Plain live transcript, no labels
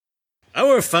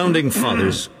Our founding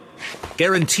fathers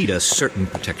guaranteed us certain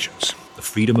protections. The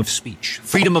freedom of speech,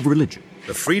 freedom of religion,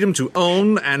 the freedom to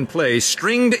own and play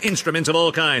stringed instruments of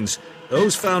all kinds.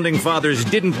 Those founding fathers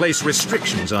didn't place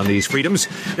restrictions on these freedoms.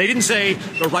 They didn't say,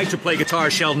 the right to play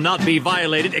guitar shall not be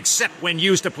violated except when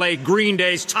used to play Green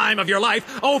Day's Time of Your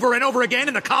Life over and over again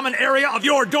in the common area of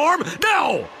your dorm.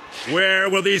 No! Where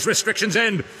will these restrictions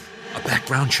end? A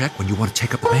background check when you want to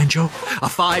take up a banjo? A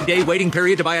 5-day waiting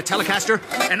period to buy a Telecaster?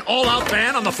 An all-out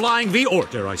ban on the Flying V? Or,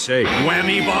 dare I say,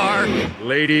 whammy bar?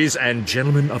 Ladies and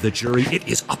gentlemen of the jury, it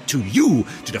is up to you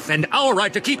to defend our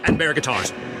right to keep and bear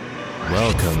guitars.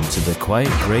 Welcome to the Quite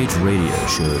Great Radio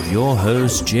Show of your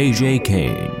host, JJ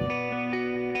Kane.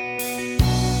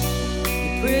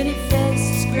 Your pretty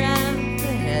face is grabbed the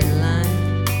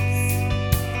headlines.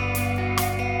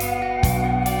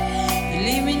 You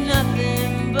leave me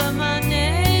nothing but my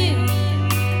name,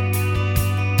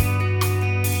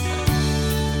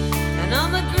 and all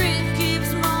my grief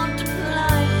keeps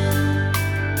multiplying,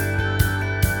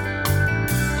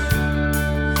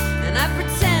 and I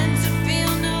pretend to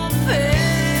feel no pain.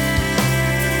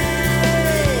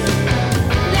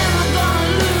 Never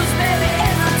gonna lose, baby,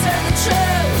 if I tell the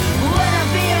truth. Would I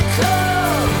be a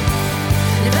cool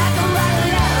if I could write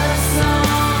a love song?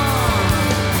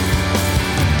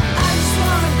 I just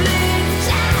wanna bleed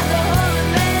inside the hole in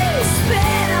me,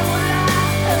 spit out what I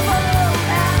have hoped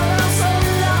out so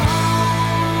long.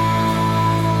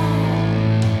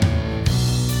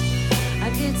 I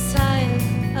get tired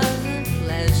of the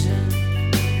pleasure.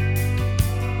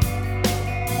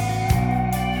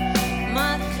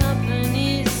 My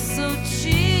company's so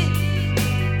cheap.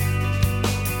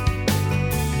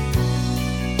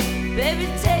 Baby,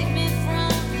 take me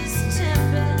from this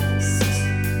tempest.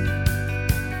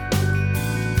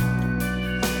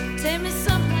 Take me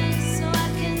someplace so I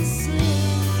can sleep.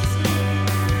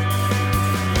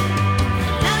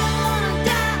 I don't wanna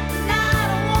die, and I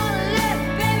don't wanna live.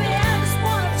 Baby, I just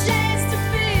want a chance to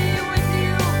be with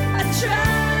you. I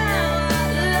try,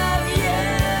 I love you.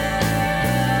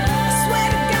 I swear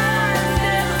to God, I've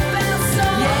never felt so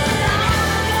alive.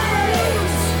 I'm gonna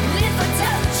lose, and if I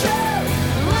tell the truth,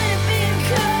 would it be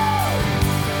cool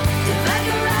if I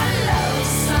could write a love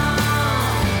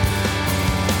song?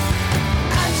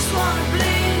 I just wanna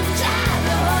bleed inside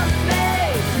the whole of me,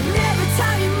 and every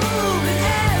time you move and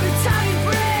every time you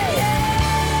breathe,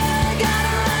 yeah, I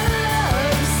gotta write a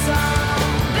love song.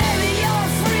 Baby, you're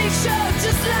a freak show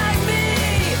just like me.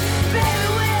 Baby,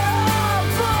 we're all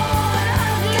born.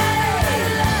 I'm gonna write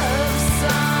a love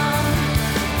song.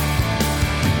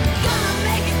 Gonna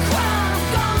make it cry, I'm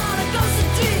gonna go so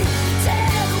deep.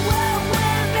 Tell the world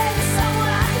where, baby,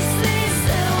 somewhere I can sleep.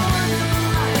 Still wonder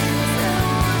why, still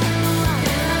wonder why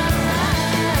can I write?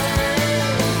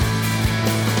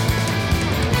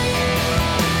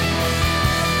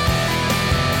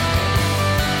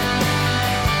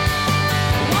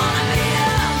 Wanna be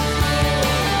up,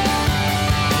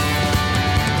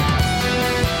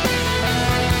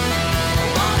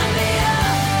 wanna be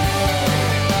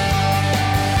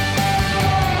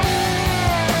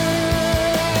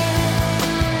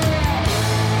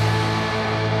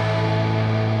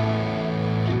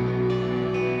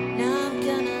Now I'm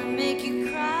gonna make you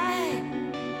cry,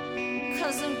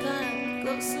 'cause I'm gonna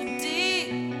go so deep.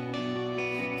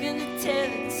 Gonna tear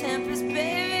the tempest,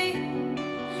 baby,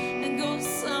 and go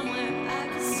somewhere I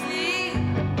can sleep.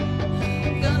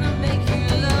 Gonna make you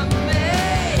love me.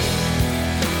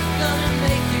 Gonna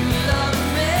make you love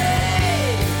me.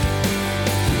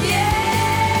 Yeah.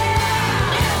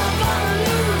 Never gonna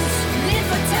lose, and if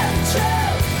I tell the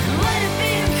truth, would it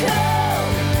be cool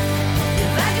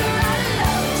if I could write a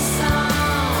love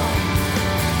song?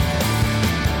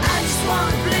 I just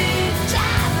wanna bleed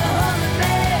inside the whole of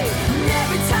me, and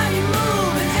every time you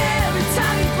move and every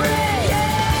time you breathe,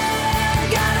 yeah, I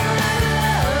gotta write a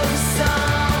love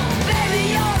song. Baby,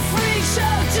 you're a freak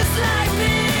show just like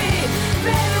me.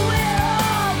 Baby, we're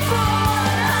all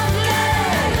born. I'm gonna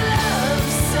write a love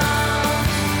song.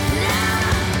 Now,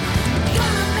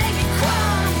 gonna make it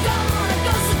cry, I'm gonna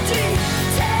go so deep.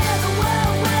 Tell the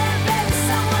world where, baby,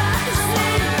 somewhere I can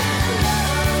sleep.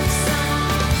 Love song.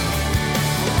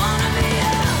 I wanna be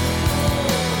up.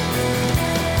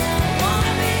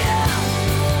 Wanna be up.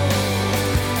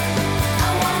 I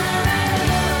wanna write a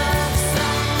love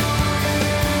song.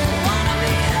 Wanna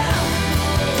be up.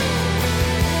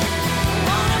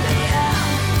 Wanna be up.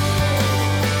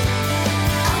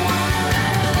 I wanna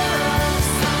write a love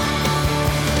song.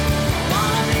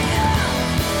 Wanna be up.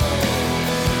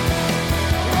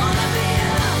 Wanna be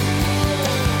up.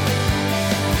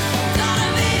 Gonna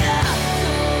be up.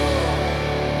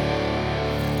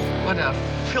 What a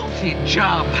filthy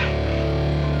job.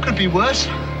 Could be worse.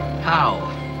 How?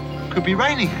 Could be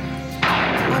raining.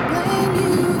 I blame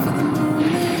you for the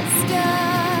moonlit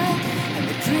sky and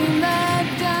the dream that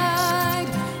died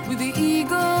with the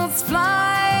eagle's flight.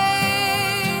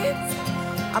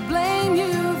 I blame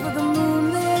you for the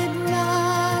moonlit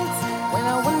nights when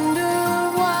I wonder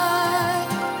why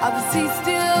are the seas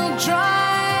still dry.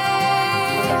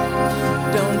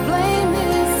 Don't blame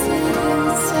this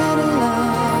little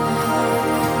satellite.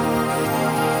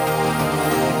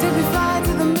 Did we fly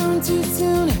to the moon too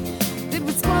soon? Did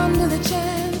we squander the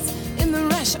chance in the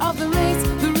rush of the race?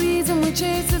 The reason we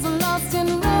chase is lost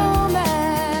in romance,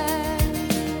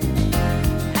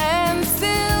 and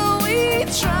still we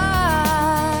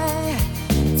try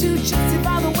to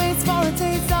justify the waste for a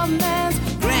taste of man's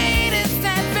greatest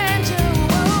adventure.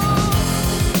 Whoa.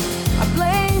 I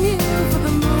blame you for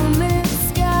the moonlit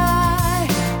sky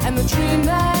and the dream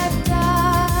that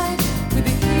died with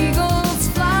the eagle's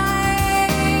flight.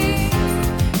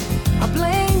 I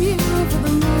blame you for the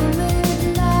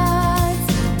moonlit nights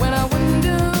when I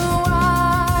wonder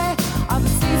why are the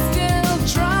seas still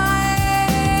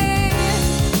dry.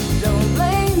 Don't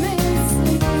blame this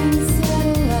sleeping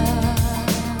satellite.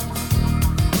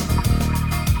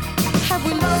 Have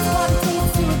we lost what it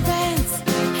takes to advance?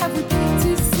 Have we peaked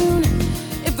too soon?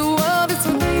 If the world is so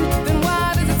green, then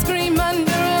why does it scream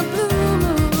under a blue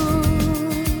moon?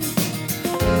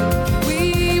 We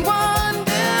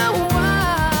wonder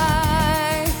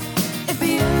why, if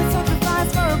the earth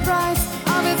sacrificed for a price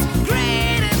of its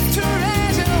greatest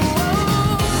treasure.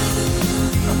 Whoa.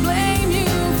 I blame you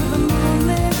for the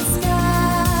moonlit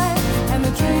sky and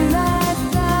the dream that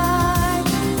died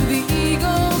with the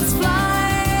eagle's flight.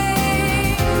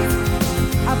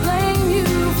 I blame you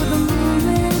for the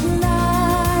moonlit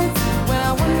nights when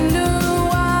I wonder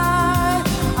why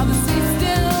are the seas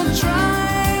still dry.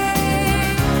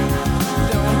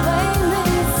 Don't blame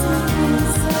this sleeping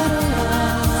satellite.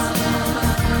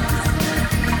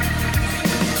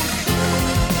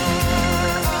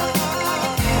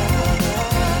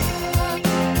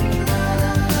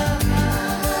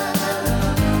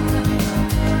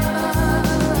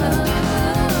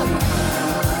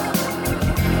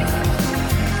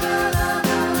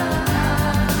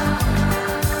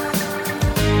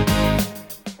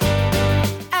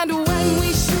 And when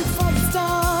we shoot for the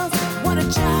stars, what a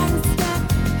giant step.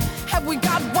 Have we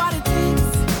got what it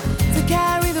takes to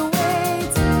carry the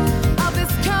weight of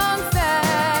this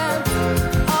concept?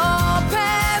 Or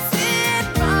pass it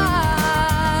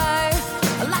by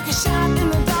like a shot in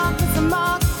the darkness, a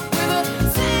mark with a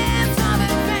sense of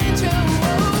adventure.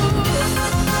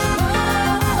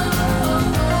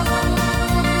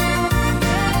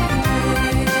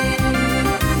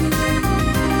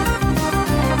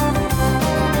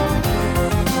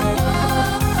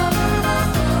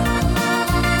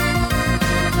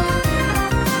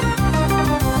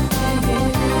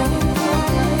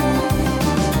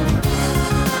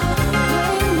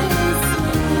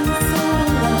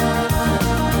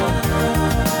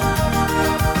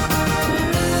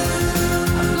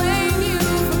 I blame you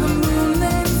for the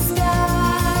moonlit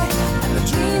sky and the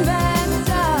dream that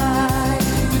died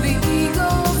with the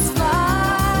eagle's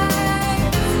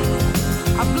flight.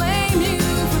 I blame you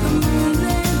for the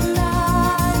moonlit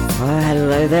night. Oh,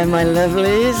 hello there, my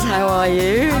lovelies. How are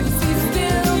you?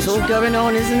 It's all going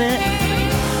on, isn't it?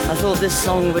 I thought this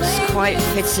song was quite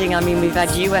fitting. I mean, we've had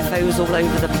UFOs all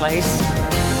over the place.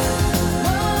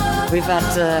 We've had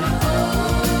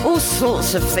all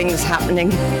sorts of things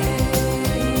happening.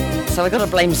 So I've got to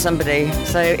blame somebody.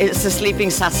 So it's the sleeping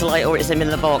satellite or it's him in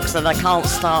the box, and I can't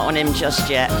start on him just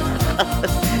yet.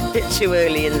 A bit too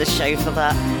early in the show for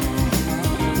that.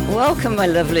 Welcome, my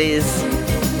lovelies.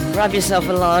 Grab yourself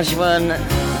a large one.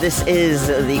 This is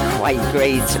the Quite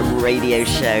Great Radio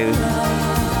Show.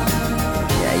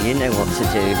 Yeah, you know what to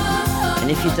do. And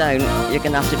if you don't, you're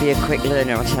going to have to be a quick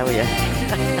learner, I'll tell you.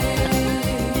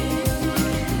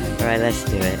 All right, let's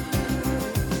do it.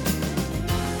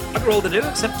 Bugger all to do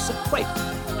except wait.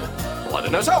 Well, I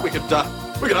don't know, sir. We could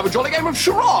have a jolly game of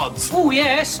charades. Oh,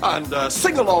 yes. And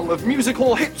sing along of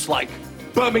musical hits like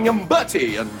Birmingham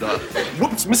Bertie and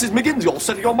Whoops, Mrs. Miggins, you're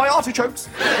sitting on my artichokes.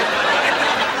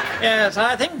 Yes,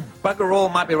 I think bugger all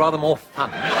might be rather more fun.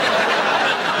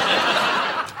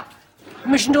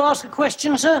 Permission to ask a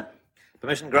question, sir?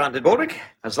 Permission granted, Baldrick,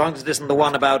 as long as it isn't the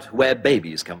one about where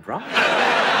babies come from.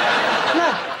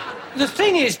 No, the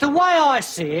thing is, the way I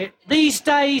see it, these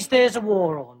days there's a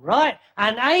war on, right?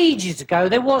 And ages ago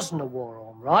there wasn't a war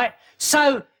on, right?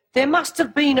 So there must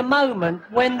have been a moment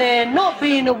when there not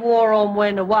being a war on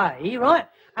went away, right?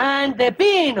 And there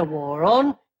being a war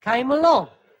on came along.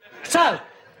 So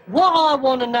What I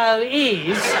want to know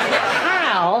is,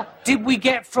 how did we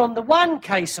get from the one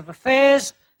case of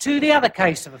affairs to the other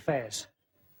case of affairs?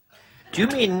 Do you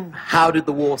mean, how did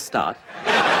the war start?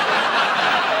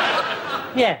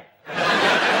 Yeah.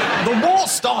 The war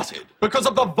started because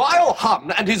of the vile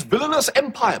Hun and his villainous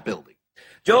empire building.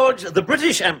 George, the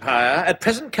British Empire at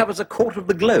present covers a quarter of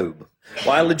the globe,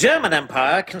 while the German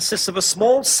Empire consists of a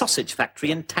small sausage factory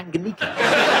in Tanganyika.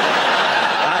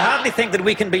 I hardly think that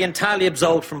we can be entirely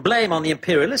absolved from blame on the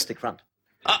imperialistic front.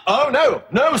 Oh,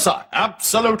 no, sir,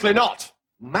 absolutely not.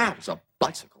 Man's a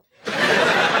bicycle.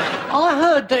 I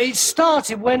heard that it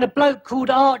started when a bloke called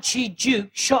Archie Duke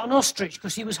shot an ostrich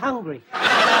because he was hungry.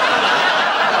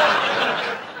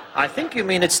 I think you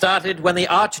mean it started when the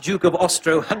Archduke of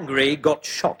Austro-Hungary got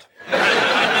shot.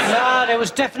 No, there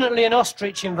was definitely an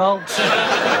ostrich involved,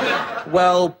 sir.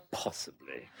 Well,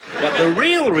 possibly. But the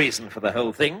real reason for the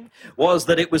whole thing was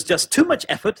that it was just too much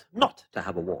effort not to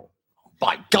have a war.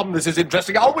 By gum, this is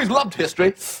interesting. I always loved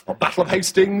history. The Battle of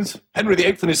Hastings, Henry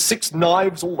VIII and his 6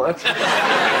 knives, all that.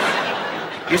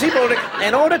 You see, Baltic,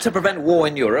 in order to prevent war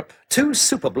in Europe, 2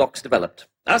 superblocks developed.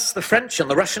 Us, the French and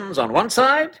the Russians on one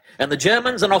side, and the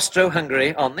Germans and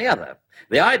Austro-Hungary on the other.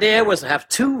 The idea was to have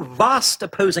 2 vast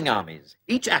opposing armies,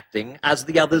 each acting as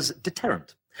the other's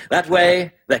deterrent. That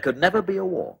way, there could never be a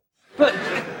war. But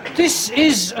this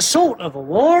is a sort of a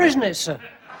war, isn't it, sir?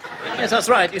 Yes, that's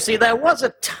right. You see, there was a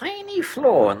tiny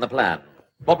flaw in the plan.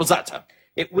 What was that, sir?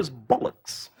 It was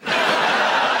bollocks.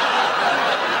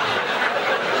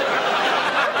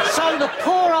 So the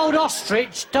poor old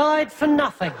ostrich died for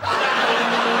nothing.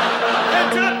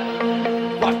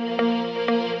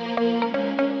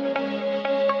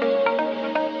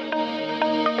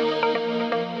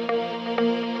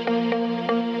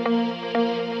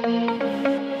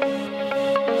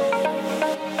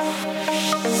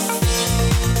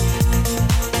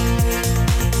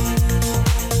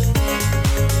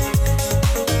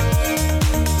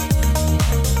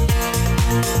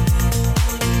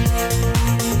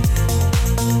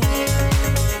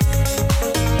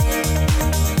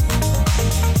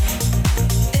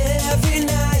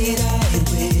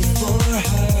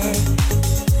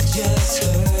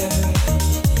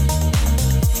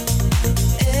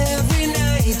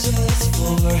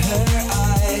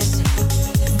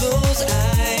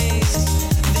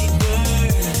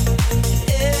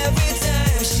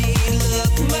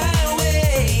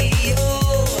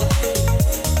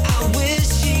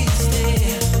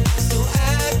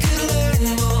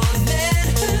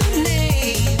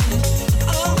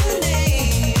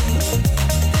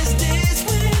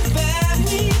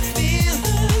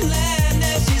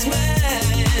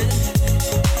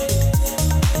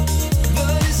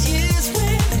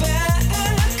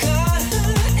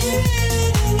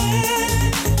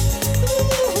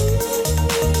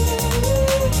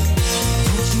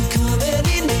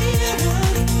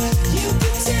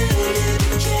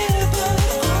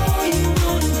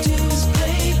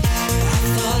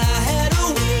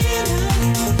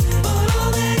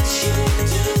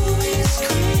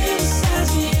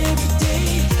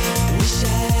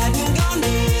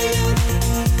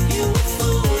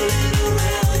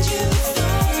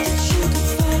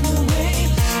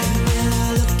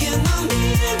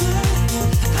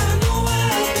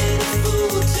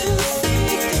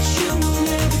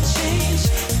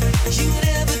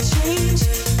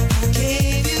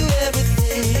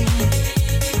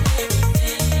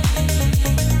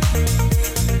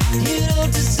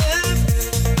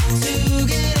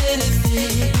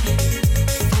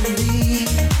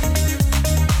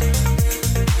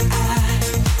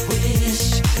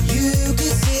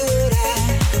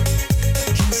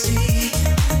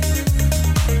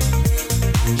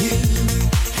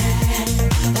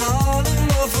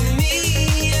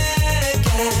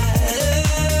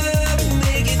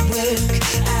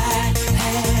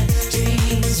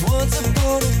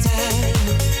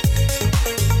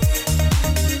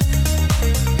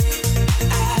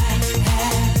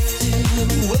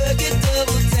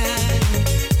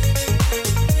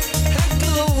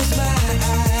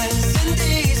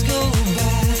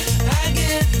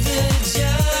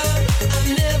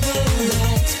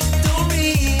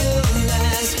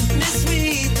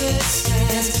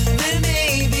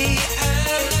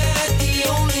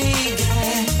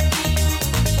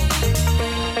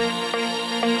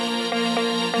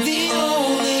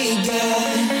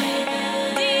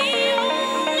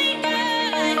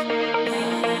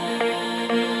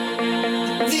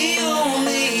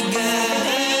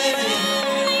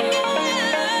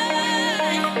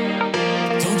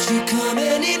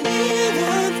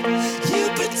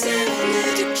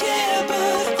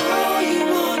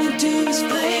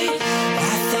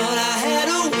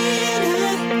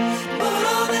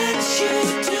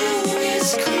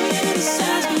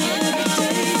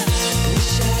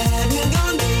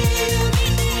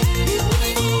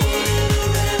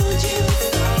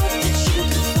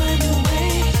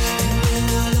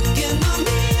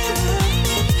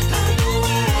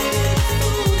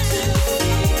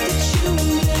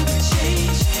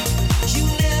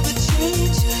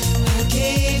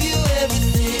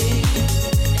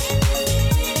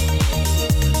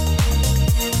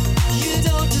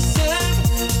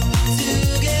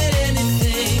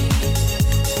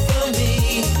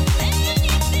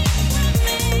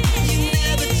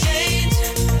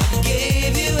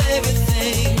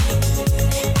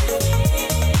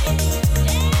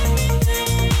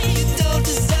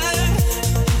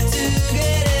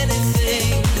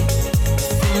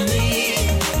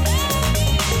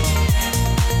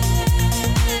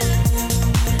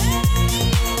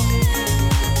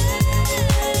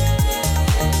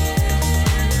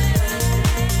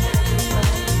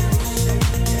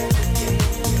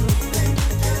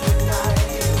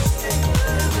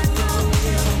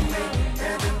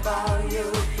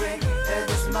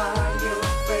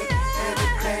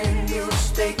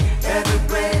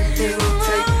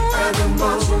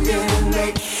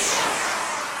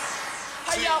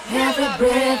 Every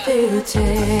breath you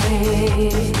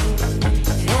take,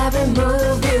 every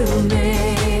move you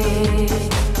make,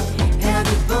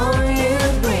 every bone you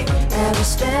break, every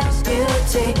step you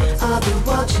take, I'll be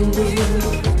watching you.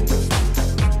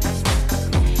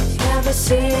 Every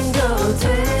single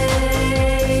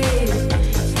day,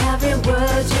 every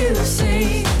word you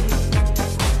say,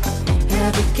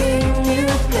 every game you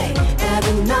play,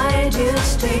 every night you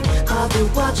stay, I'll be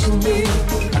watching you.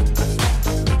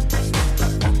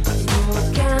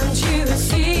 Can't you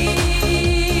see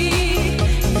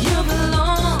you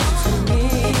belong to me?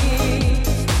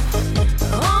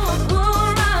 Oh,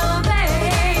 pour out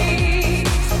days,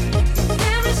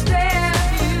 every step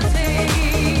you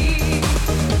take,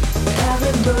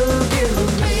 every move you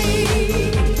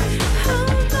make,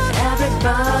 every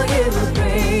vow you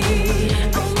break,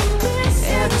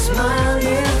 every smile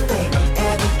you fake,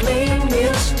 every claim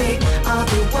you stake, I'll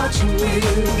be watching you.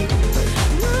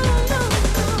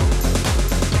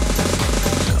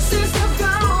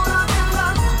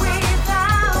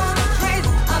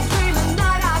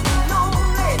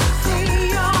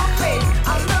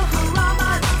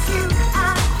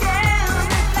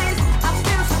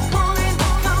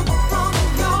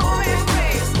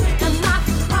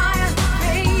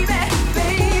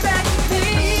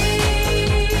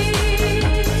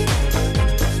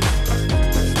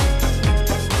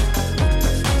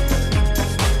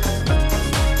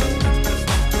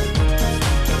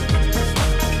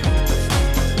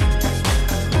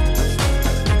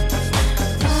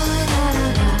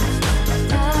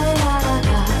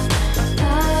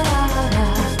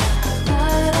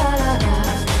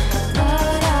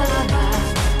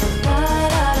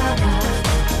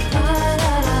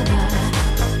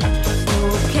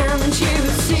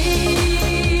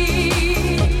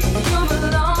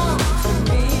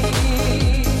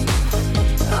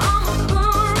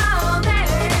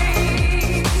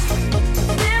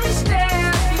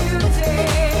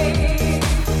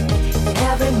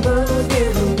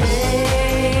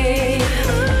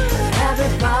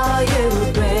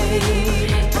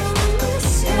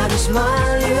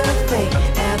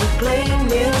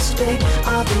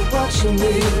 I'll be watching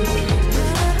you.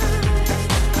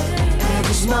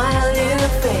 Every smile you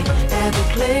fake, every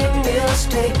claim you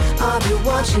stay, I'll be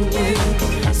watching you.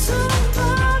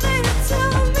 Somebody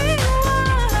tell me why.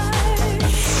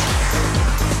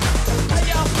 How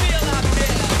y'all feel out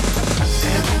there?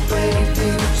 Every breath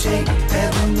you take,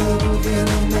 every move you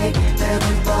make,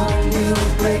 every bone you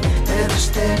break, every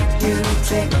step you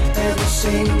take, every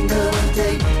single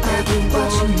day, every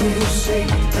word you say,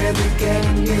 every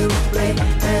game you play,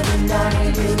 every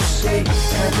night you say,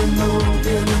 every move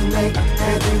you make,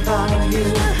 every vow you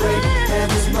break,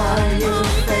 every smile you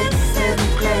fake, every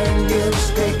claim you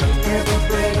stake, every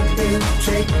breath you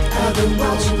take, every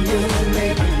watching you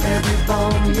make, every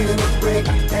bone you break,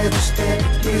 every step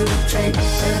you take,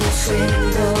 every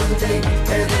single day,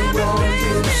 every word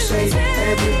you say,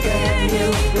 every game you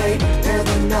play,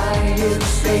 every night you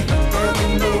say, every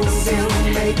move you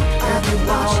make, every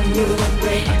watching you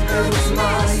break, every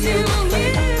smile you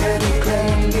fake, every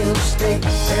claim you stake,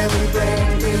 every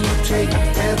breath you take,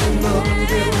 every move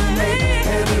you make,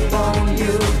 every bone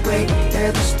you break,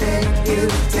 every step you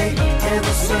take,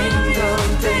 every single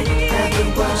day, every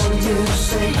word you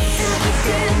say, every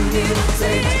game you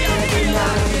take, every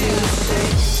night you say.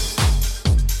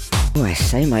 Oh, I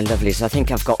say, my lovelies, I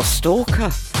think I've got a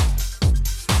stalker.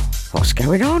 What's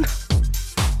going on?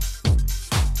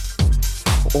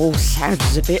 All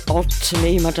sounds a bit odd to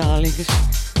me, my darlings.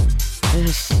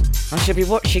 Yes, I should be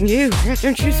watching you.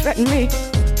 Don't you threaten me.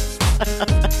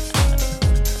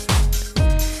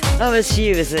 Oh, it's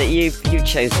you, is it? You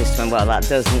chose this one. Well, that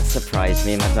doesn't surprise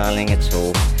me, my darling, at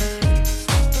all.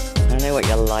 I know what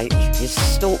you're like. You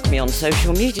stalk me on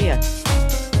social media.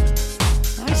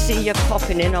 I see you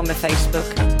popping in on my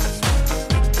Facebook.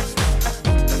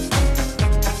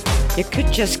 You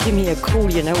could just give me a call,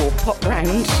 you know, or pop round.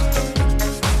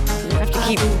 You don't have to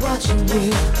keep watching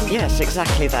you. Yes,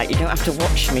 exactly that. You don't have to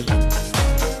watch me.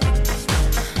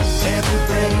 Every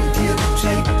breath you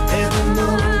take, every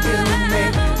move you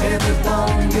make, every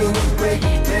bone you break,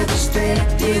 every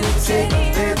step you take,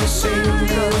 every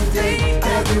single day,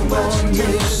 every word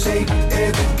you say,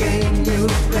 every game you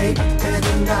play,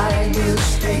 every night you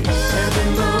stay, every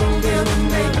move you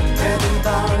make, every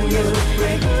vow you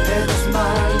break, every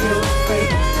smile you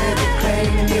fake, every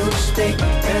claim you stake,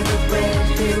 every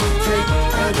breath you take,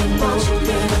 every move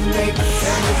you make,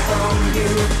 every bone you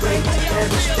break,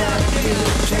 every step you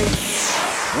take.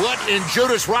 What in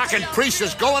Judas Rockin' Priest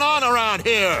is going on around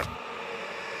here?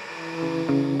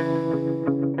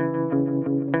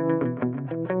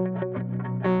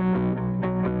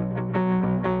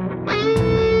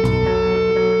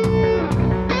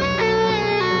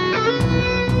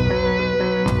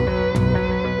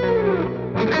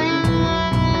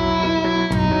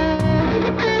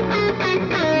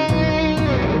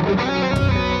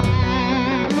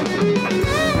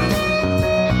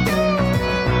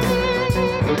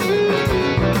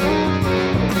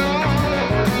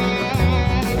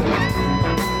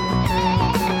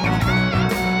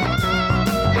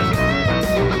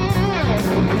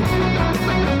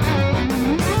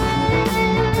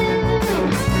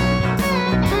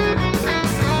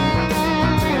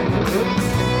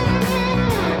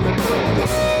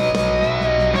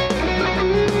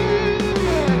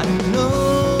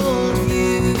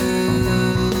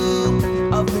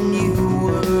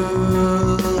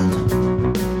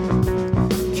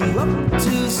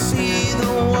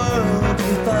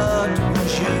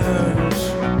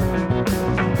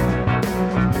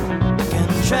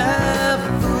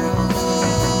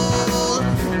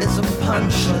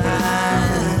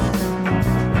 punchline.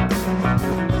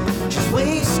 Just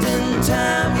wasting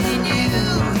time, he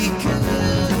knew he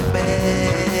could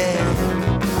bear.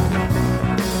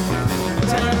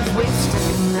 Time's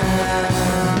wasting now.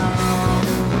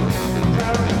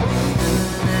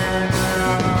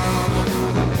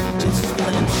 Just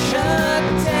feeling shut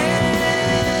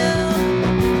down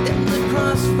in the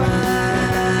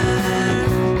crossfire.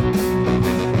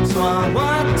 So I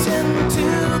walked into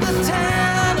the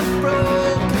town of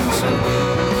broken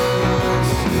souls.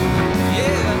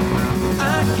 Yeah,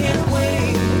 I can't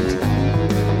wait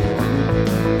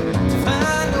to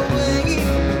find a way.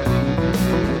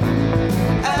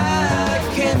 I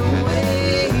can't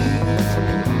wait to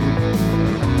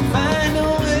find a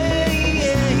way.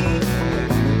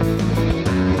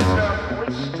 Stop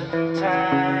wasting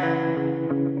time.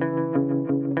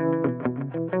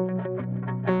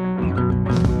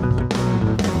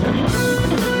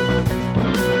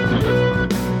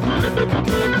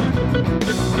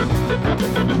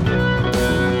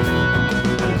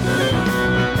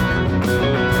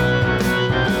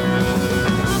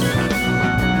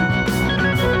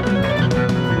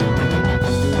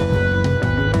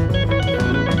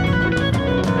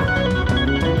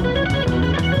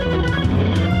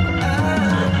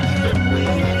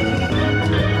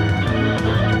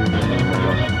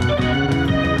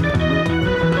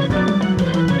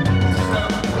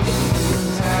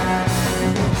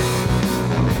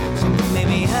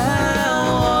 Maybe I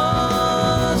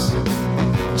was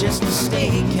just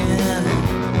mistaken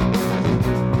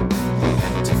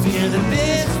to fear that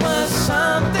this was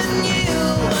something new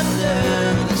under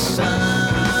the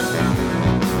sun.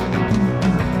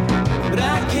 But I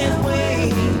can't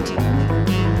wait to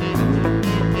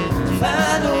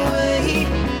find a way.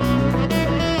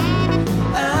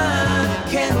 I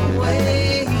can't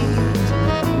wait to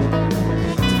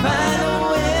find a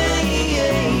way.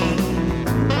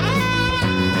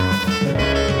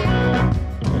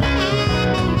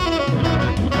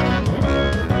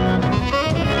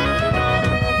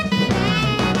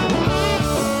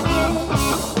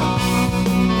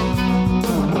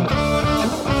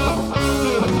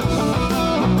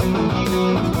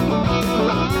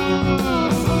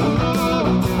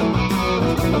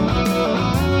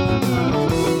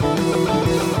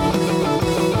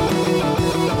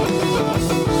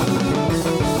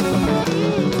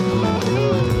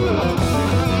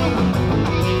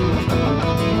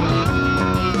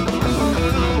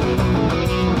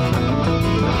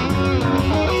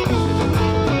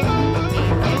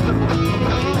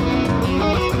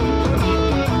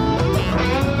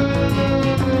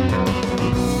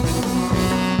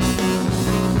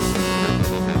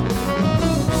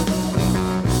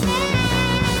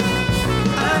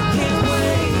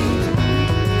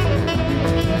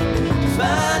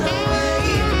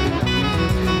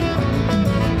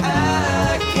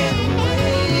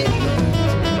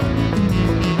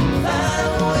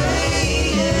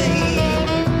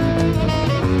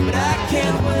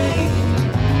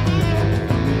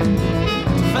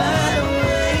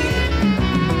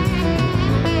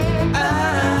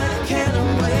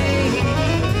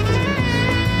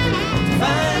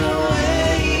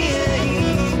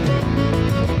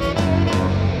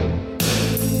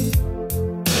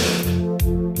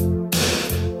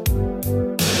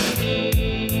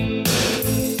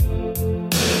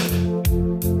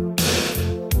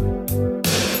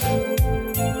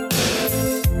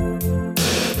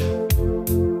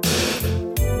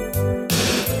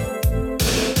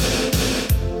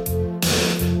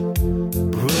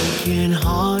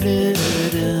 Broken-hearted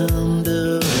and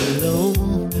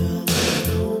alone.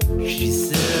 She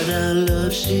said our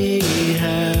love she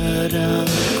had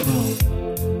outgrown.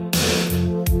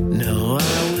 Now I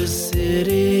was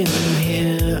sitting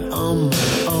here on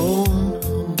my own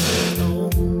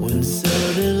when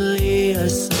suddenly I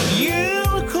saw you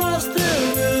across the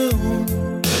room,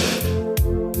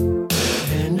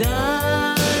 and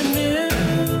I knew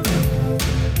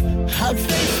I'd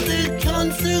face the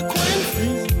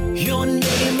consequences. Your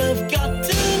name I've got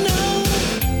to know.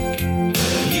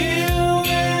 You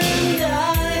and I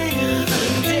are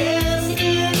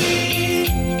destiny.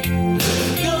 Let's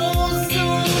go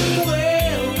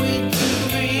somewhere we can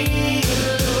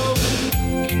reload.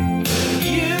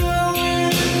 You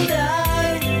and I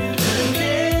are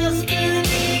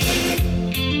destiny.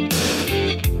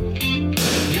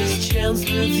 This chance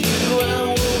with you I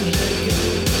won't let go.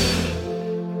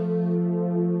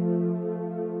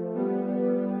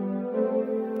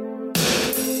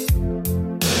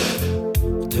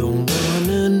 Don't want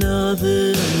another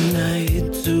night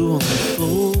to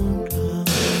unfold,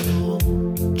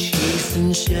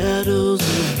 chasing shadows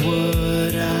of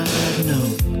what I've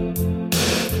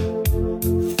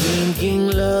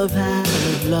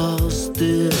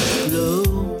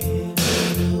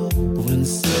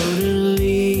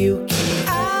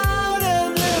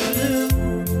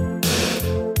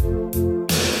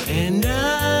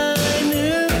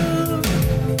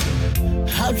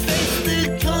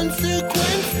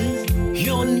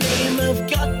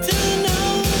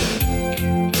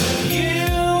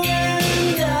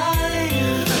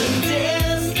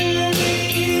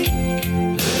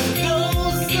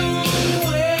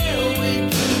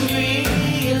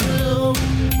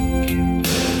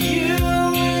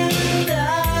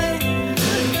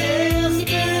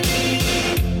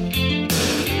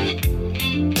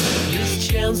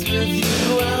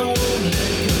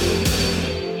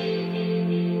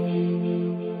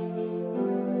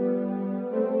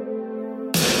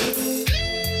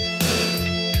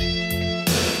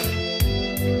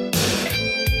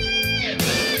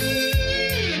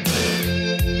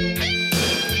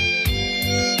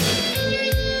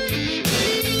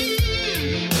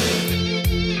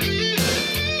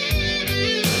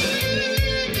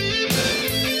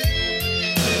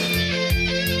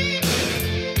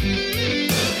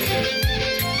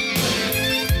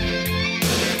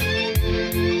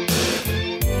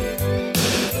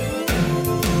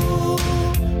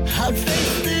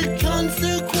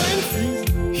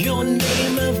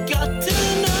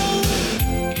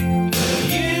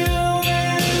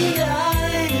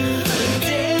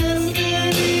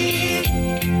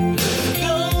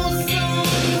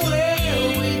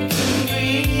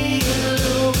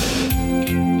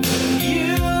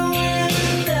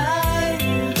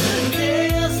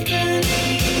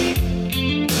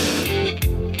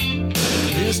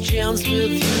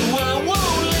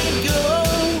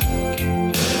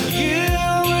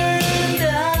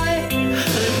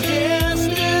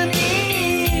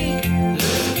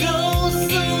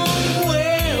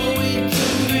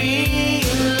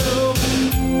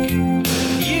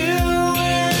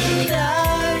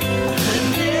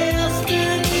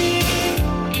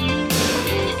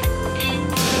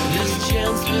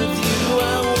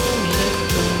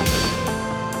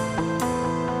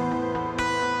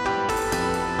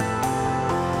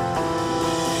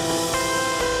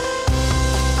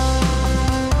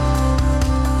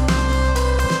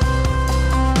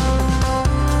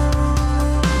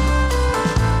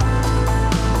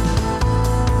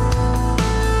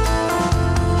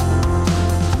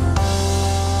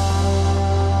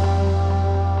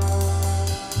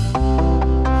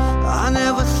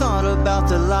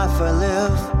I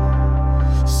live,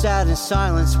 sad in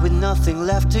silence with nothing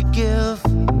left to give.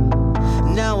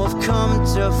 Now I've come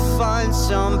to find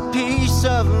some peace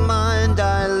of mind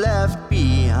I left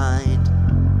behind.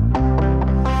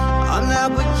 I'm now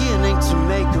beginning to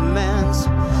make amends,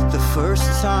 the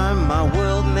first time my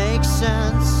world makes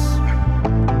sense.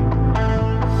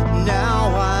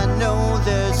 Now I know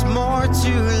there's more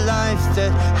to life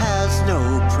that has no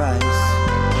price.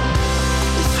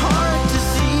 It's hard to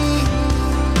see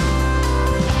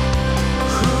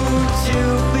who to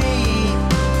be.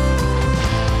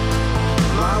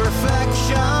 My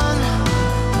reflection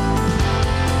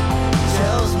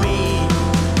tells me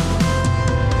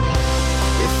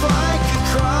if I could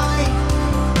cry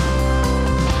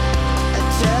and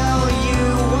tell you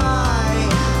why,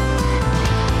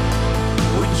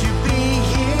 would you be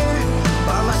here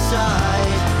by my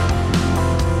side?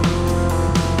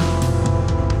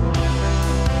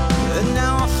 And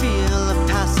now I feel a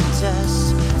passing test.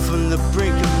 From the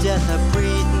brink of death I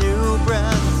breathe new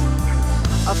breath.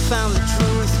 I found the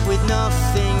truth with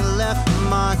nothing left.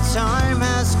 My time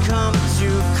has come to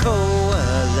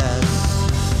coalesce.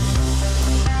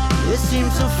 It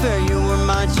seems unfair you were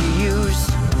mine to use.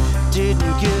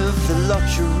 Didn't give the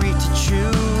luxury to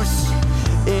choose.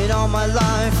 In all my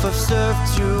life I've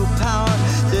served to power.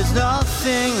 There's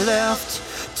nothing left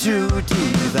to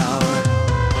devour.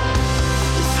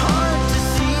 It's hard to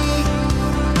see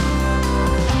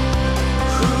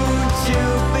who to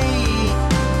be.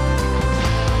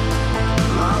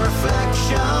 My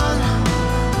reflection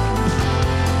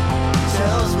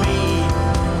tells me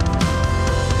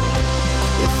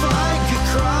if I could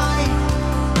cry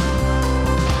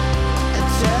and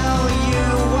tell you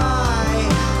why,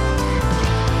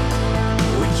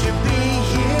 would you be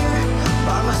here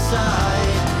by my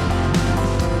side?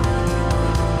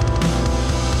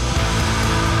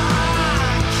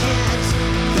 I can't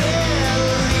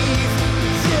believe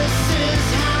this is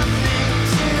happening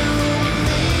to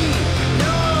me.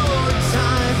 No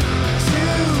time to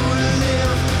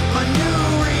live my new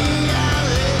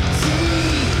reality.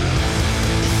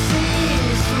 It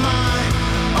seems my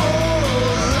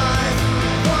old life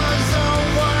was a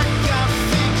work of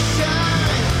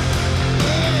fiction.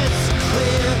 It's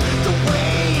clear the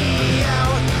way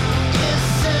out is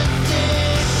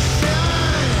sedition.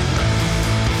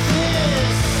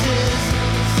 This is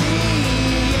the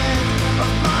end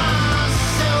of my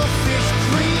selfish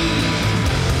greed.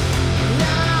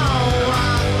 Now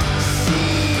I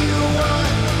see what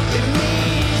it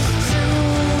means to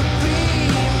be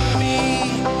me.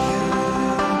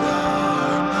 You are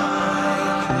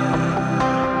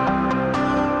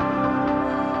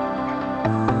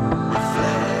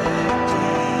reflecting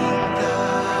the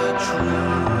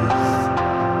truth.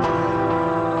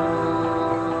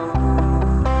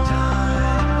 Time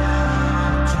now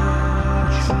to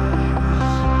choose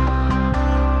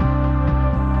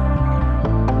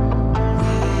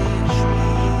which me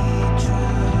to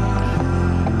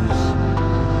lose.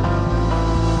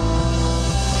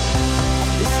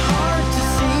 It's hard to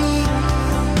see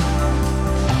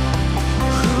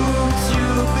who to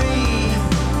be.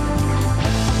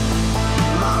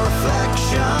 My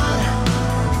reflection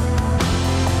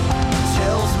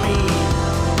tells me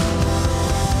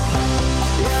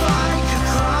if I could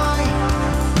cry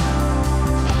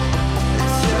and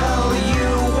tell you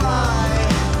why,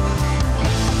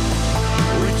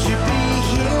 would you be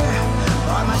here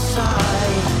by my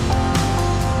side?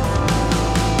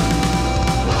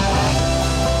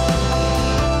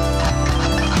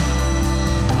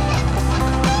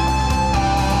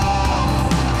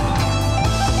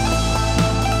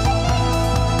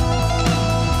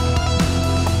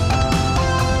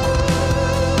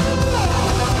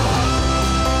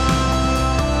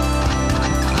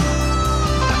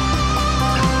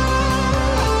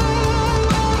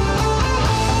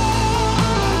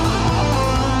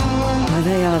 Well,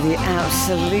 they are the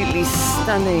absolutely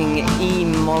stunning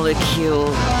eMolecule.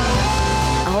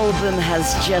 Album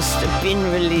has just been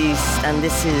released, and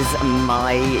this is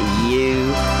My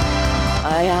You.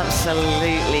 I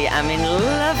absolutely am in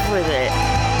love with it.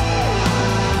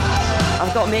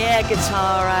 I've got my air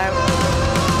guitar out.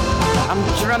 I'm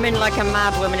drumming like a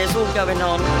mad woman. It's all going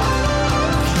on.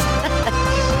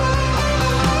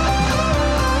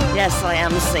 Yes, I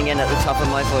am singing at the top of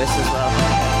my voice as well.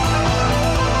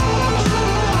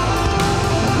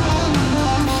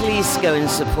 Please go and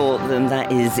support them.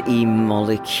 That is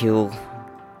eMolecule.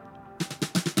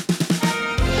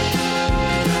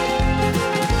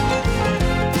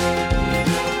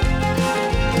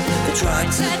 They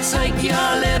tried to take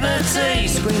your liberty,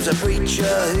 screams a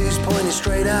preacher who's pointing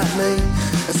straight at me.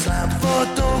 A Slam for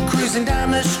a door, cruising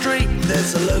down the street.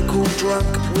 There's a local drunk,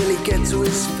 will he get to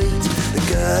his feet? The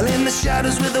girl in the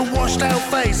shadows with a washed out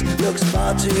face looks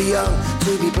far too young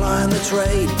to be plying the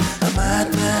trade. A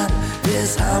madman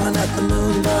is howling at the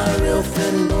moon by a real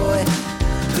thin boy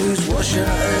who's washing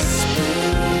out his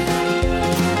spoon.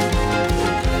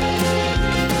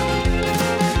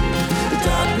 The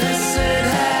darkness it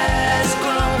has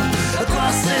grown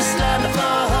across this land of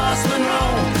our horsemen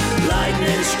roam.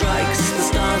 Lightning strikes, the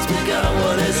stars begun,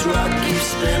 while this rock keeps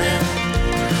spinning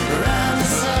around the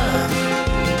sun.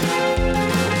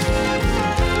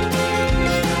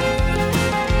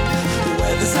 The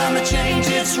weather's on the change,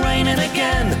 it's raining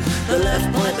again. The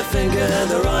left point the finger,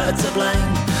 the right to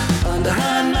blame.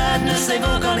 Underhand madness, they've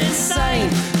all gone insane,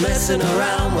 messing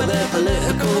around with their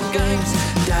political games.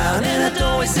 Down in a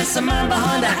doorway sits a man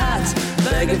behind a hat,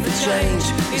 begging for change.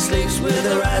 He sleeps with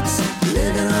the rats,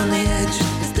 living on the edge.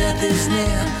 His death is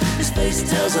near, his face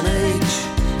tells an age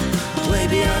way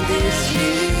beyond his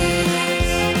years.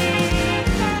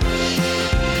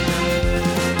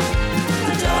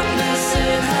 The darkness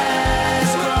it has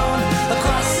grown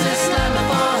across this land of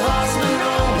our horsemen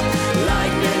roam.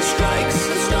 Lightning strikes,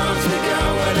 the storms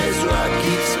begun, where this rock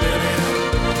keeps spinning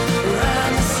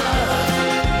around the sun.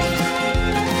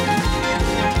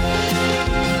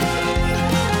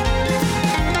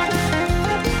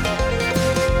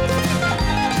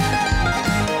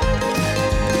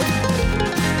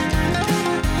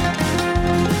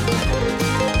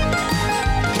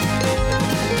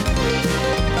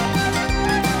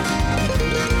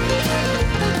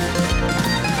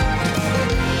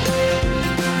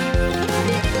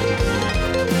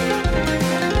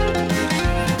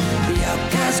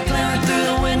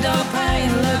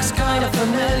 Kind of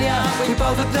familiar, we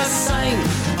both look the same.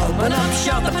 Open up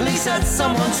shop, the police at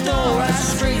someone's door. As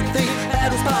a street thief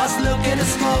pedals past looking to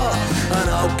score. An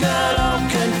old girl, all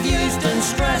confused and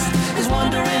stressed, is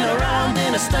wandering around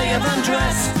in a state of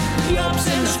undress. Yobs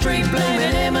in the street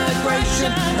blaming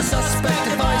immigration. A suspect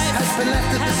device has been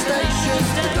left at the station.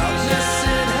 The darkness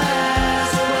it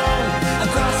has grown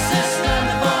across this land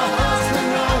of our horsemen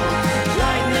roam.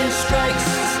 Lightning strikes,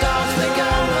 the stars they go,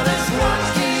 well, this rock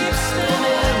keeps spinning.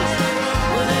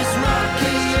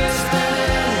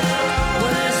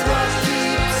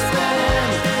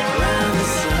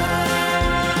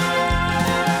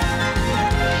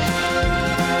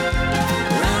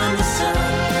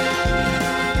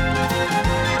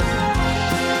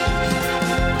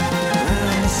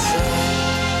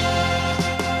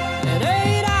 It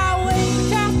ain't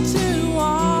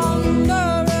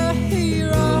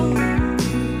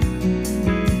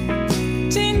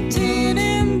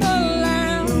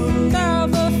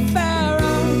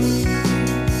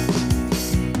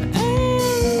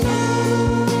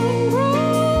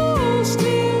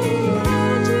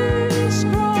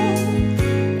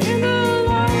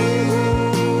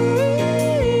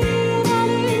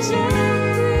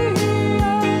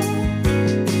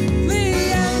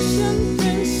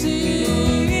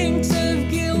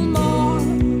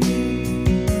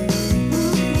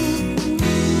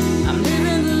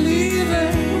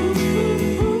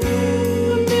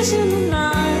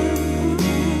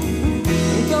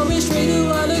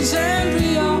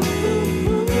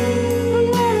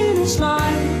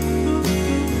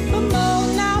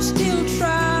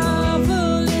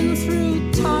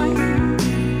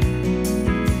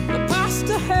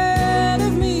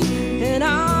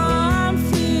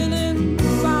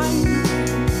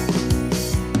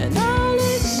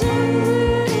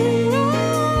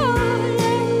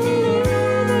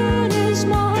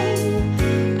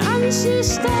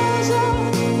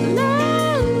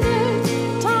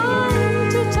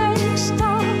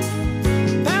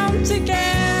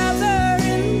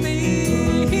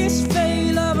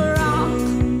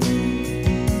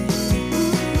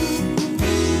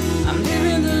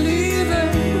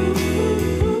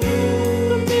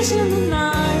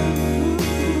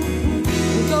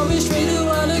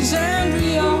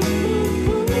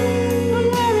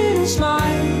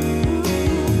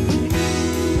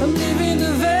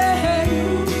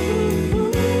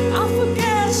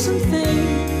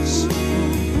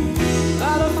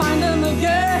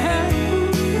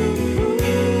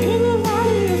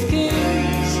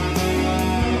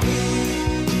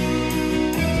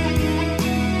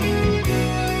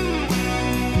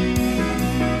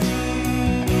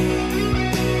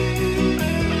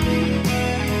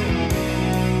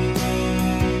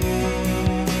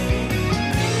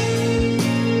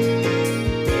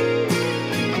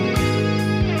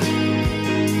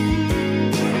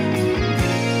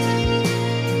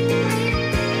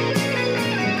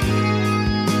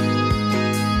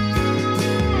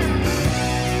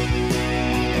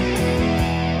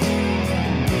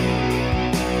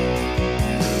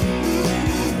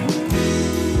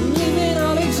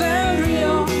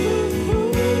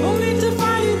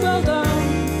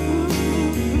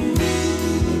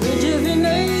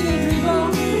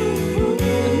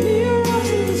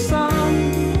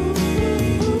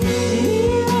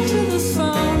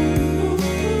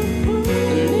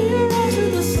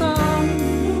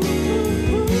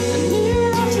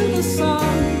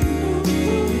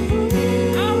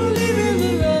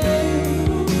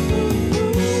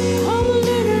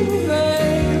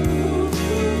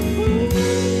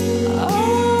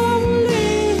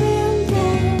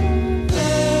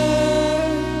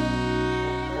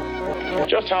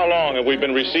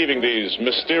been receiving these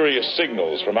mysterious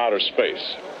signals from outer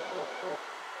space.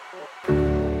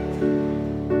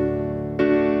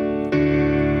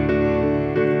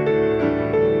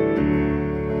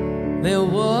 There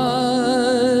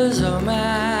was a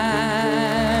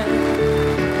man,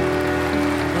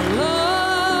 a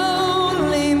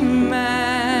lonely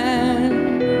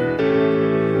man,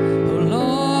 who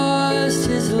lost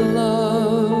his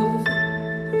love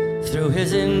through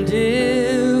his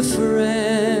indifference.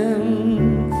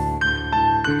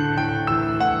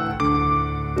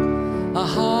 A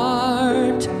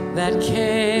heart that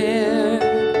cared,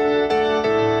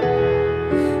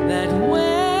 that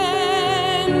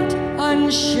went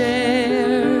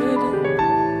unshared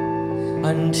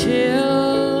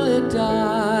until it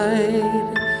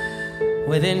died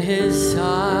within his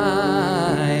silence.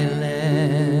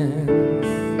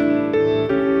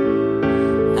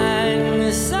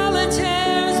 And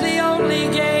solitaire's the only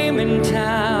game in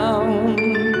town.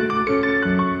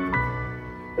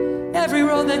 Every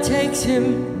road that takes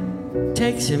him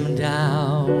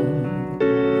down,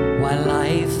 while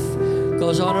life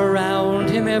goes on around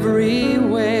him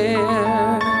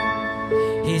everywhere.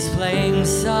 He's playing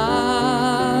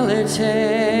solitaire.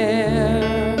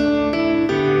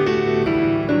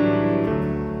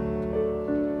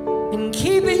 In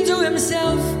keeping to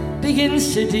himself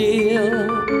begins to deal.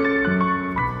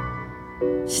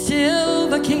 Still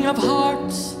the king of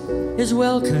hearts is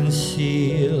well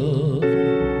concealed.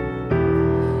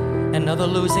 Another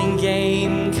losing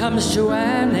game comes to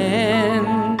an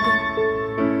end,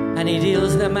 and he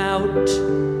deals them out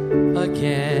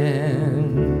again.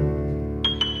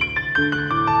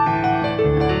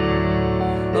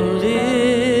 A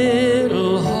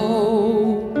little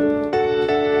hope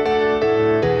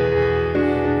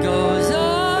goes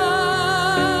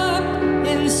up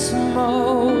in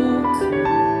smoke.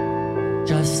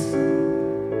 Just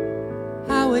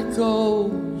how it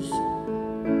goes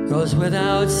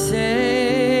without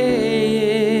saying.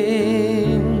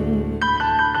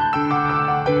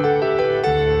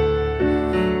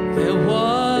 There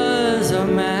was a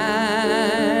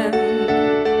man,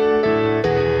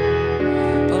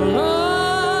 a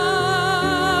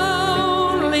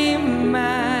lonely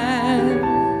man,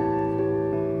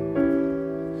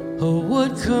 who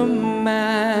would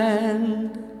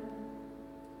command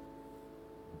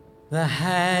the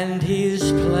hand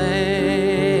he's playing.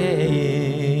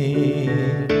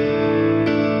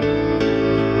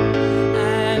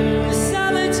 And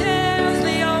solitaire's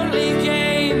the only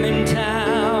game in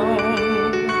town.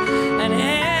 And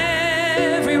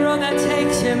every road that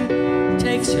takes him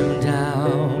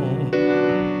down.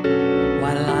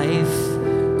 While life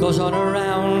goes on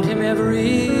around him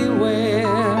everywhere,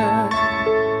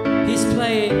 he's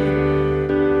playing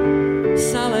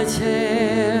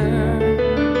solitaire.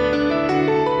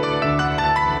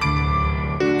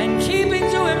 And keeping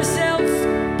to himself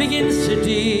begins to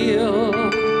deal.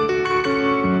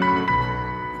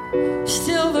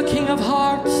 Still the king of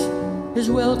hearts is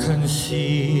well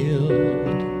concealed.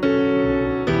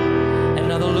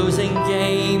 Another losing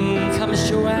game comes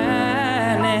to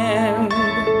an end,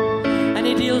 and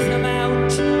he deals them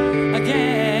out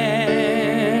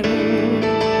again.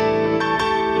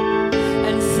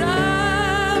 And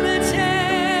solitaire's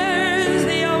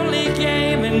the only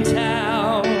game in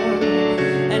town.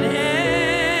 And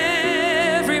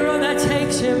every road that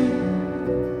takes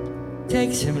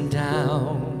him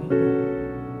down.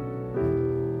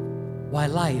 While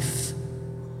life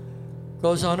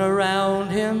goes on around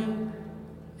him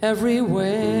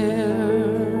everywhere,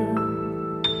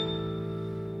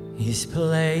 he's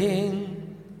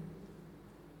playing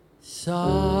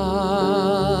solitaire.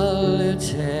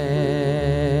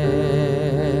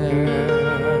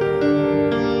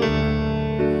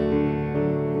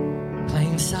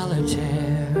 Playing solitaire.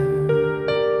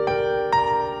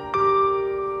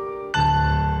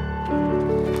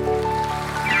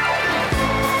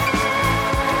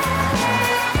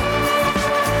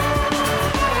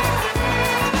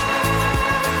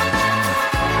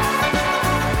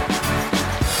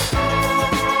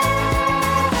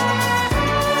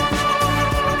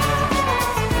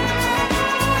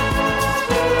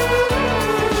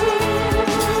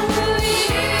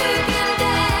 You can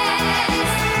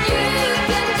dance, you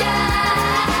can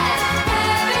die.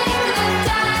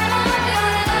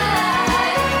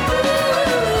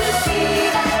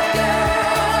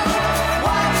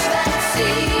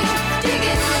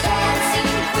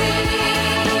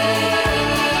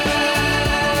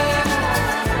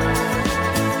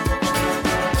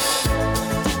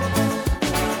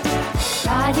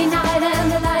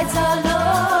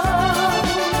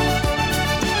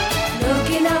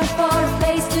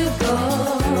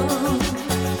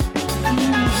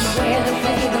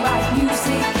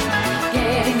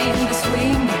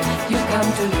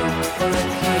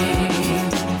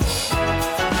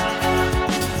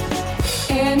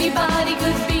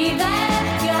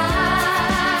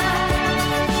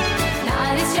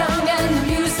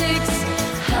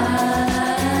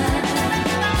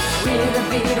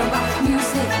 beat of rock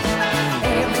music,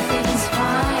 everything's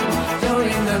fine. You're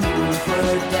in the mood for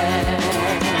a dance.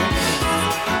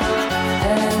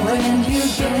 And when you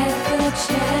get the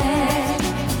chance,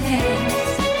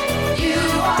 you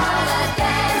are the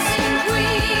dancing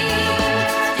queen,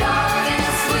 young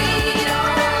and sweet,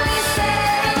 only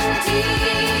 17.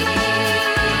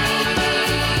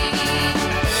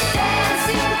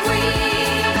 Dancing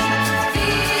queen,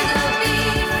 feel the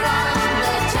beat from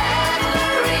the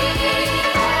tambourine.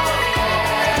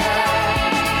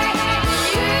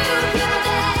 You can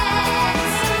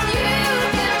dance, you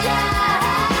can jive,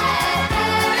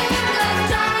 having the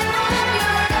time of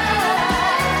your life.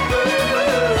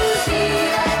 Ooh, see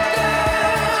that girl,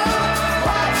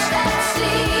 watch that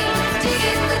scene,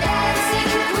 dig the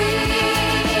dancing queen.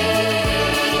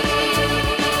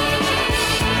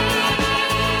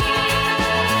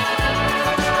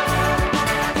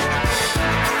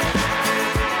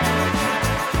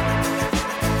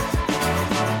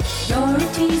 You're a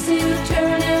teasy to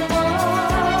turn him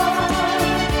on,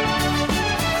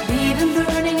 leave him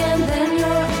burning and then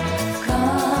you're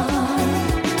gone.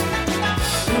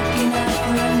 Looking out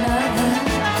for another,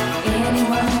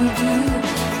 anyone will do.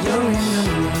 You're in the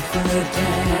mood for a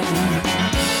dance.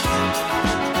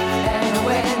 And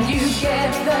when you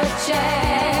get the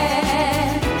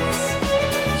chance,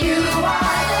 you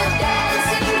are the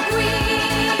dancing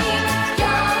queen,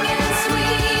 young and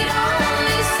sweet,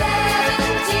 only 17.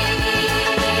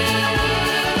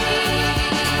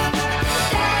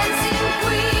 Dancing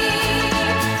queen,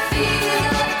 feel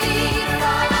the beat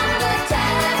from the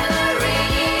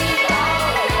tambourine.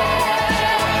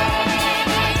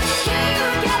 You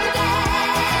can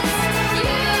dance,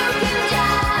 you can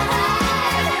jive,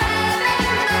 having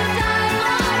the time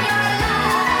of your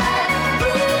life.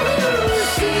 Ooh,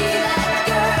 see that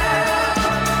girl,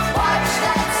 watch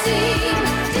that scene,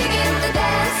 digging the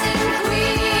dancing queen.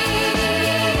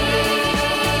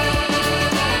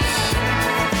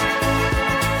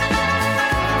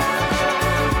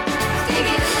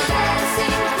 Digging the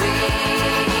dancing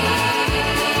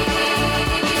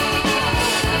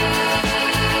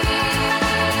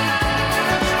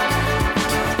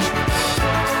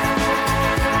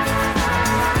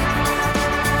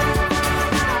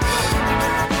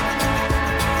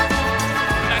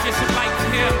I get some light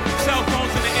from here. Cell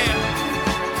phones in the air.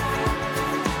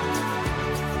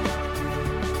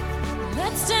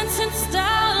 Let's dance in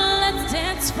style, let's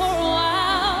dance for a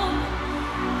while.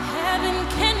 Heaven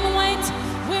can wait,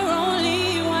 we're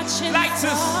only watching Lights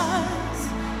us. stars.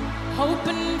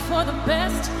 Hoping for the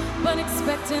best, but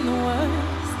expecting the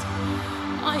worst.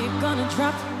 Are you gonna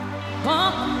drop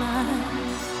bomb on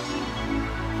us?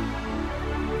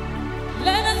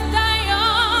 Let us die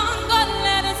young, or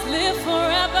let us live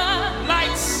forever.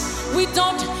 Lights. We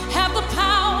don't have the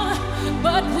power,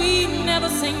 but we never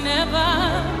say never.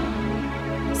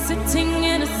 Sitting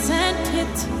in a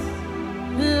sandpit,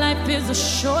 life is a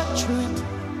short trip.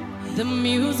 The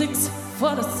music's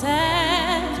for the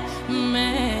sad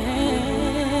man.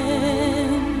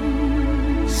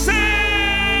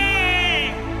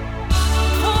 Sing!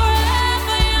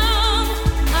 Forever young,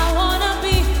 I wanna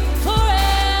be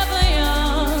forever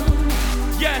young.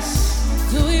 Yes.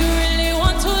 Do you really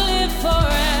want to live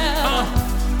forever?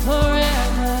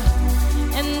 Forever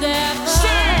and ever.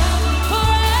 Sing!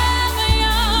 Forever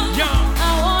young. Young.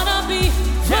 I wanna be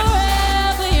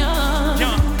forever young.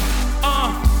 Young.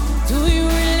 Do you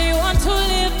really want to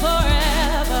live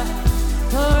forever?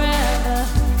 Forever.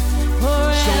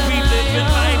 Forever. So we living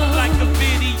life young. like a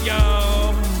video,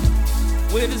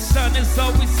 where the sun is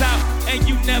always out and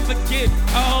you never get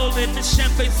old, and the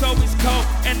champagne's always cold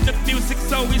and the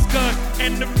music's always good,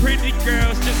 and the pretty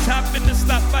girls just happen to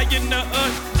stop by in the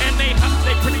hood, and they hop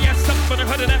their pretty ass up on the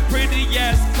hood of that pretty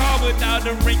ass car without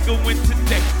a wrinkle in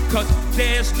today, cause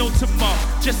there's no tomorrow,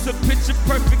 just a picture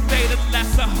perfect day that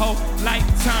lasts a whole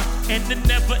lifetime, and it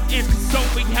never ends, cause all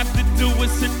we have to do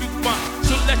is if we want.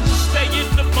 So let's just stay in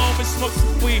the moment, smoke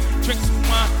some weed, drink some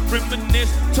wine,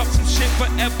 reminisce, talk some shit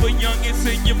forever young is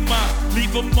in your mind.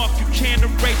 Leave a mark you can't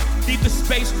erase, neither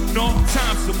space nor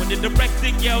time. So when the director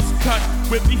yells cut,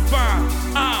 we'll be fine.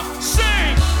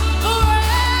 Sing!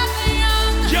 Forever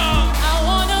young. Young. I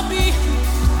wanna be.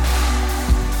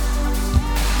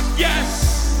 Yes!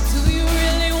 Do you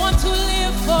really want to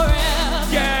live forever?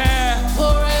 Yeah!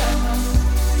 Forever.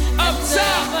 Up and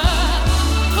top! ever.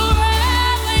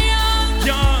 Forever young.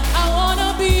 Young! I wanna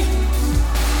be.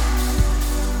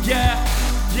 Yeah!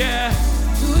 Yeah!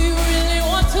 Do you really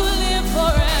want to live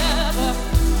forever?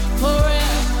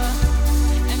 Forever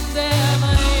and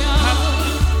ever young.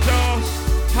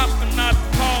 Hopping out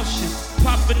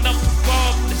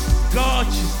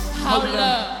Hold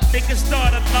up. Niggas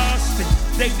thought I lost it.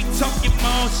 They be talking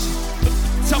more shit.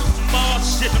 Talking more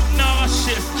shit. I'm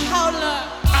nauseous. Hold up.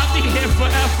 I'll be here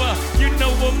forever. You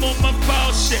know I'm on my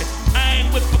bullshit. I ain't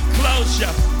with for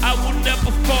closure. I will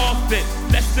never forfeit.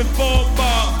 Less than 4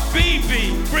 bars.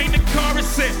 BB, bring the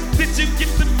chorus in. Did you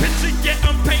get the picture? Yeah,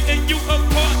 I'm painting you a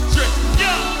portrait.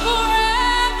 Yeah.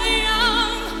 Forever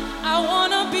young. I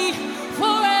wanna be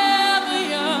forever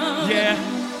young. Yeah,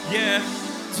 yeah.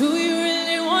 Do you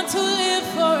really want to live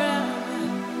forever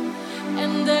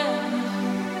and ever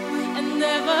and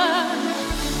ever?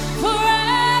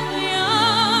 Forever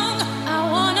young. I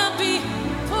wanna be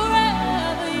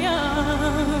forever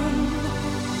young.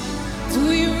 Do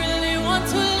you really want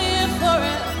to live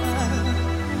forever?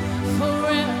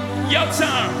 Forever. Your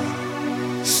time.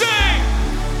 Sing.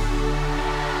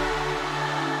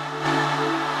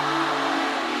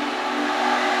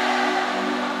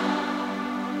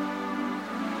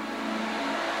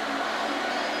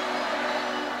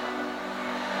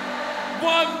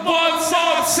 One more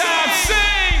time, sing!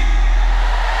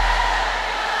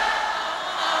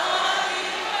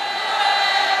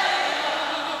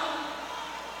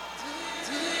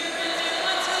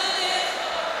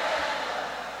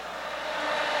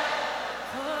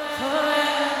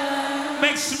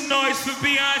 Make some noise for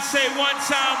Beyonce one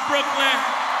time, Brooklyn.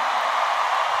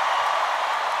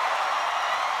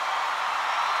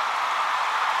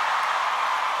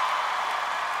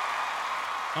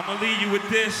 I'm gonna leave you with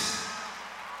this.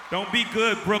 Don't be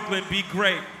good, Brooklyn, be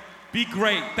great. Be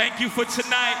great. Thank you for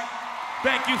tonight.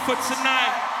 Thank you for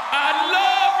tonight. I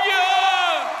love you!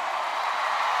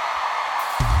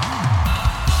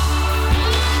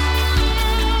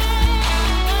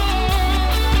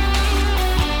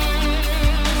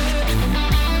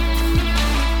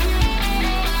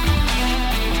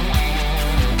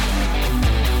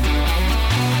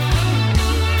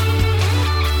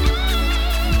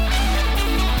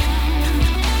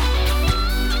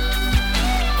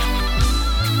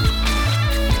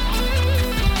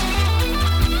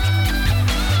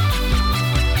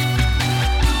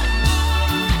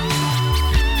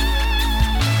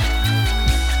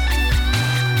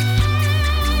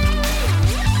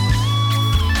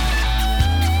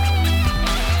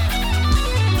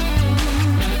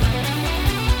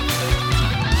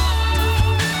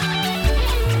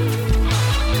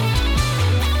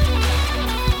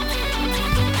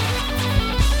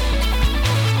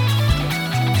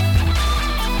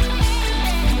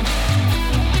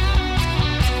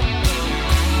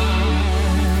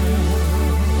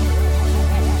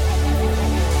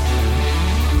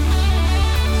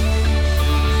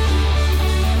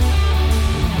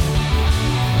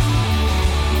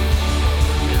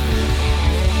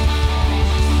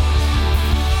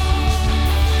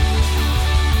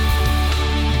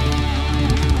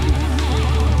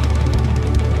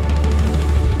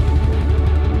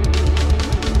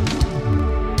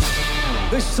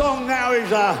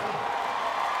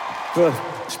 For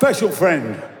a special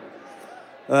friend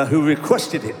who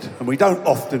requested it, and we don't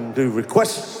often do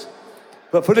requests,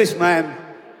 but for this man,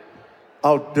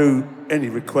 I'll do any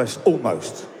request,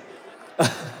 almost.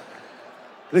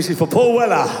 This is for Paul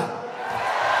Weller.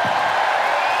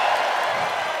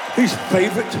 His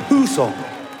favourite Who song.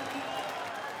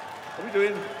 What are we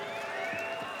doing?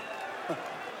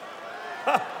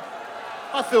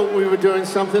 I thought we were doing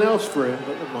something else for him,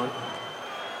 but never mind.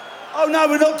 Oh, no,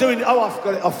 we're not doing it. Oh, I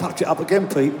forgot it. I fucked it up again,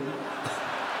 Pete.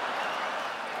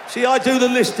 See, I do the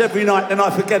list every night, and I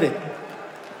forget it.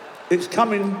 It's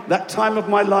coming, that time of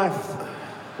my life.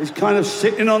 He's kind of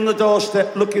sitting on the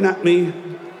doorstep looking at me.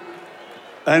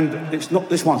 And it's not,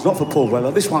 this one's not for Paul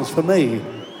Weller, this one's for me.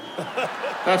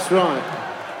 That's right.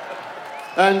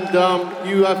 And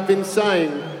you have been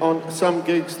saying on some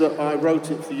gigs that I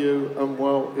wrote it for you, and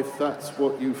well, if that's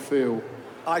what you feel...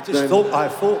 I thought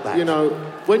that. You know,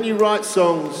 when you write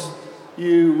songs,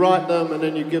 you write them and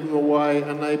then you give them away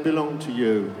and they belong to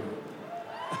you.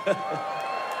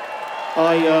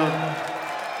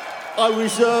 I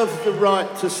reserve the right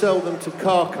to sell them to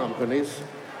car companies.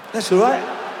 That's all right.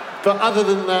 But other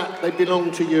than that, they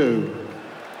belong to you.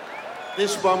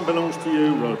 This one belongs to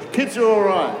you, Roger. Kids are all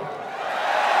right.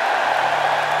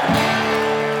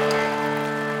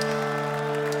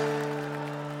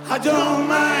 I don't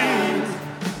mind.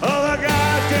 All the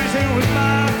guys dancing with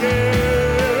my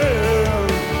girl.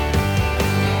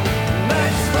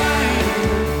 That's fine.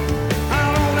 I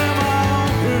know them all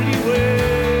pretty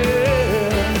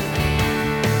well.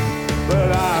 But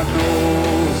I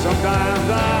know sometimes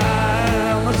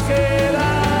I'm scared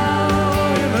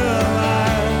out in the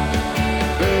light.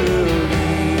 Better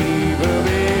leave her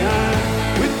behind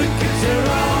with the kids are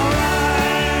alright.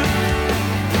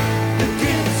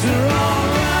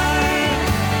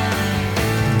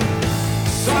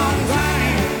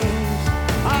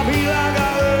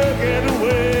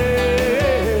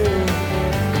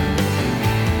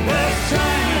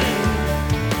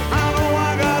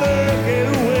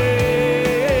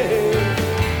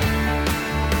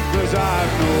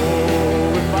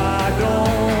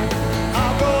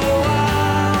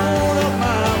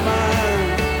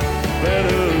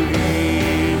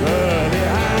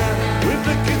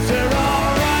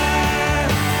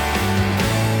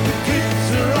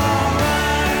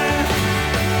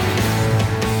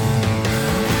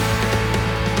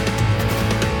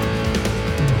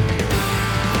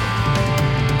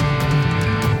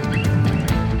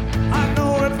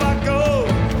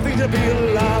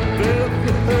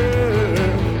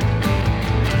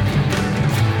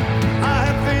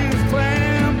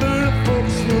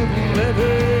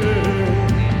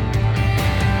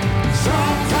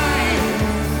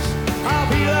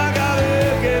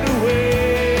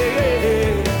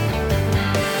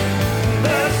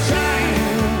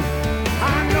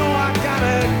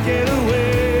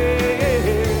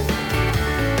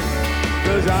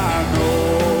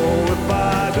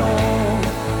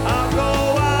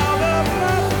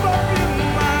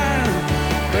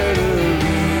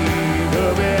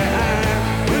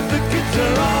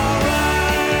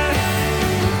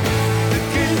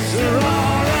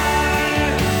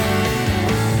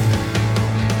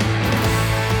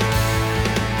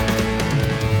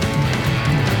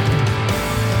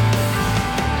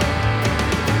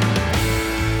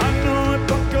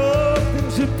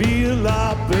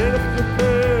 better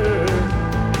prepare.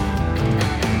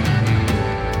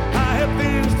 I had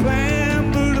things planned,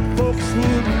 but the folks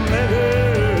wouldn't let her.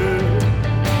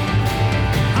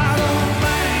 I don't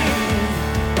mind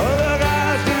other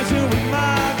guys dancing with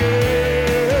my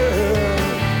girl.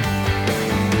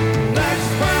 That's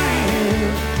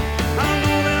fine, I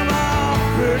know them all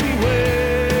pretty well.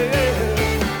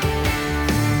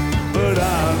 But I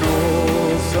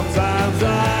know sometimes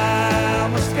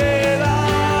I'm scared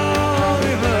out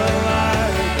in the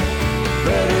light.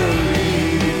 Better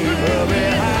leave her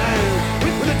behind.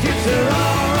 The kids are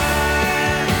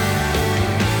alright.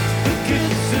 The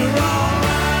kids are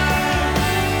alright.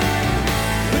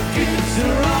 The kids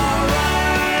are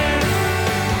alright.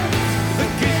 The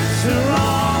kids are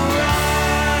alright.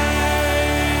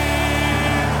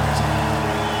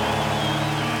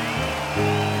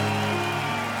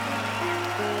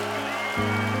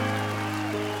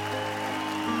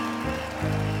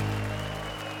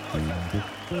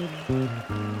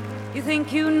 You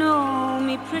think you know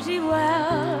me pretty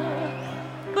well,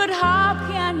 but how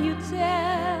can you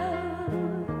tell?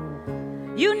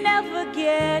 You never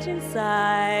get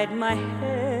inside my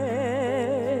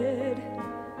head.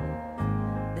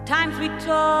 The times we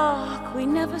talk, we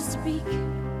never speak.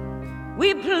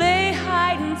 We play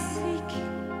hide and seek.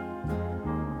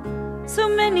 So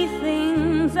many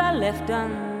things are left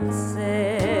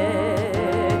unsaid.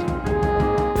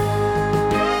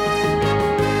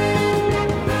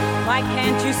 Why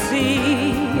can't you see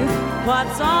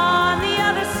what's on the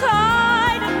other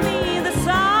side of me? The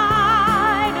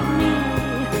side of me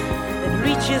that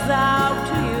reaches out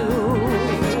to you.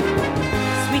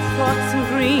 Sweet thoughts and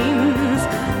dreams,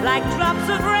 like drops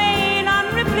of rain on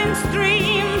rippling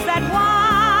streams that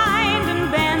wind and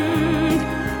bend.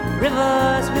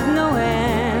 Rivers with no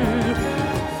end,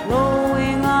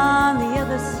 flowing on the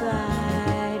other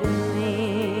side of me.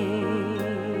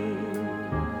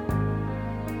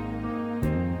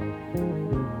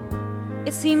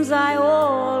 It seems I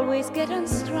always get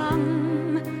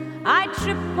unstrung. I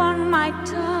trip on my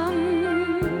tongue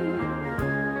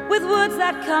with words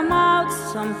that come out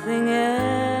something else.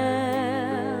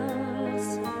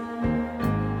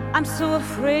 I'm so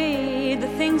afraid the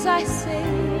things I say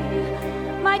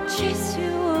might chase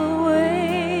you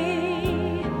away.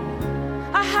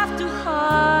 I have to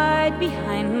hide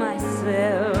behind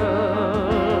myself.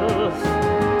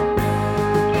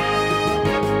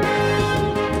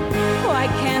 Why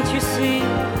can't you see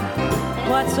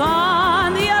what's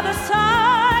on the other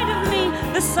side of me?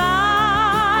 The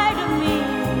side of me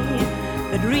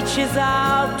that reaches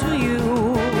out to you.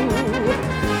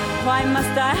 Why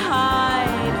must I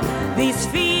hide these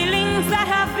feelings that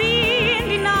have been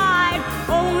denied?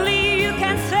 Only you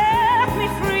can set me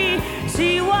free.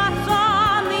 See what's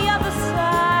on the other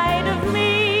side of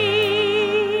me.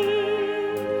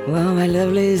 Well, my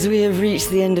lovelies, we have reached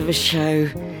the end of a show.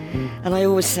 And I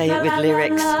always say it with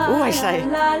lyrics. Oh, I say,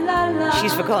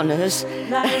 she's forgotten hers.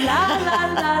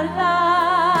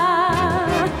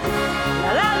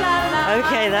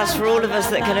 Okay, that's for all of us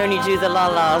that can only do the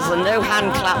la-las, and no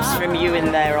hand claps from you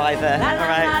in there either. All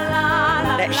right,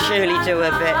 let Shirley do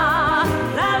a bit.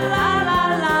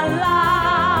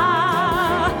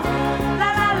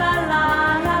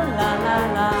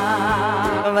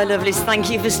 Oh, my lovelies, thank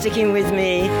you for sticking with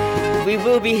me. We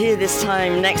will be here this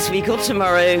time next week or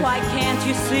tomorrow. Why can't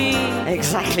you see?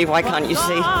 Exactly, why can't you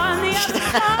see? On the other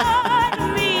side of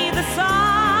me, the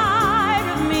side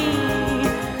of me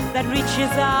that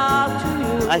reaches out to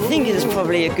you. I think it's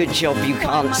probably a good job you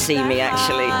can't see me,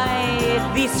 actually.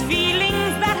 These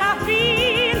feelings that have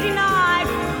been denied,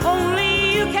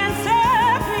 only you can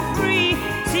set me free.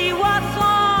 See what's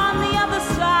on the other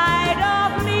side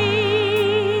of me.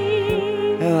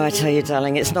 Oh, I tell you,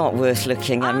 darling, it's not worth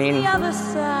looking. I mean, On the other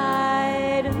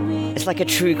side of me. it's like a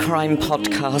true crime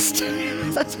podcast.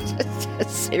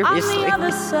 Seriously. On the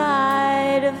other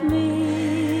side of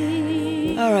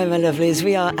me. All right, my lovelies,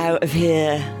 we are out of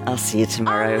here. I'll see you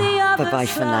tomorrow. Bye-bye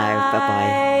for now.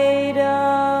 Bye-bye.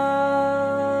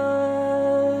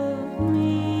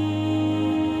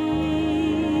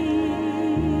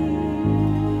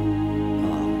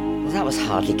 Well, that was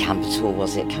hardly camp at all,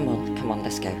 was it? Come on,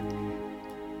 let's go.